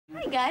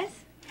Hi, guys.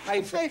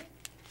 Hey,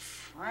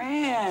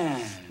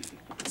 Fran,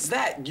 is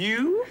that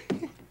you?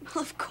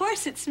 Well, of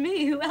course it's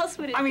me. Who else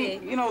would it be? I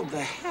mean, you know,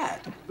 the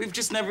hat. We've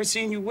just never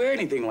seen you wear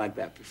anything like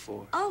that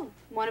before. Oh,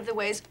 one of the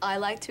ways I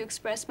like to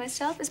express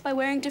myself is by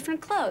wearing different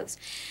clothes.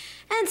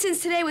 And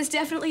since today was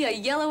definitely a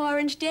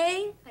yellow-orange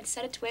day, I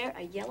decided to wear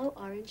a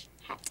yellow-orange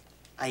hat.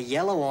 A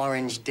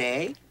yellow-orange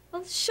day?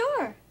 Well,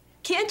 sure.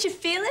 Can't you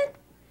feel it?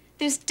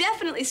 There's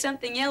definitely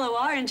something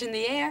yellow-orange in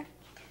the air.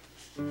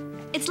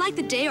 It's like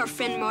the day our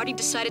friend Marty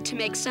decided to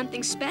make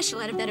something special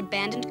out of that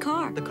abandoned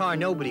car. The car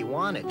nobody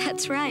wanted.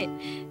 That's right.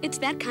 It's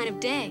that kind of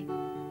day.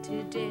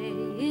 Today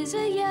is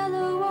a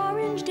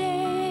yellow-orange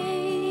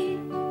day.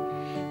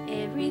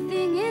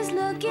 Everything is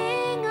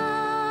looking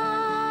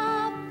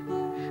up.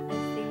 I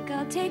think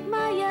I'll take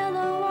my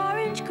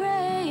yellow-orange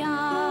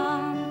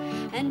crayon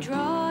and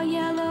draw a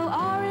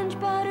yellow-orange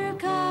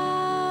buttercup.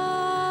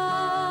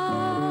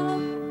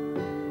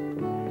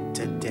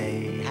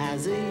 Today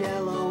has a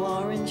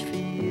yellow-orange feel.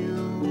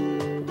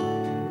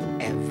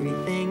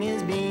 Everything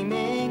is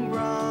beaming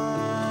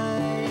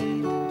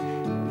bright.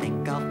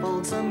 Think I'll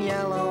fold some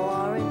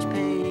yellow-orange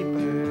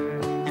paper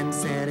and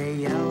set a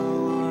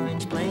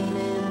yellow-orange plane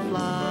in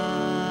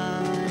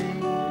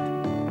flight.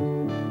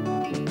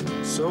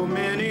 So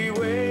many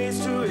ways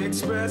to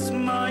express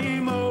my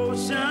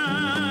emotion.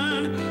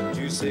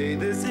 You say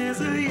this is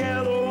a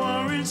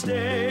yellow-orange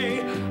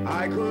day.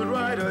 I could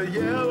write a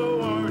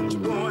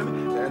yellow-orange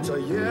poem that's a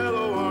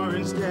yellow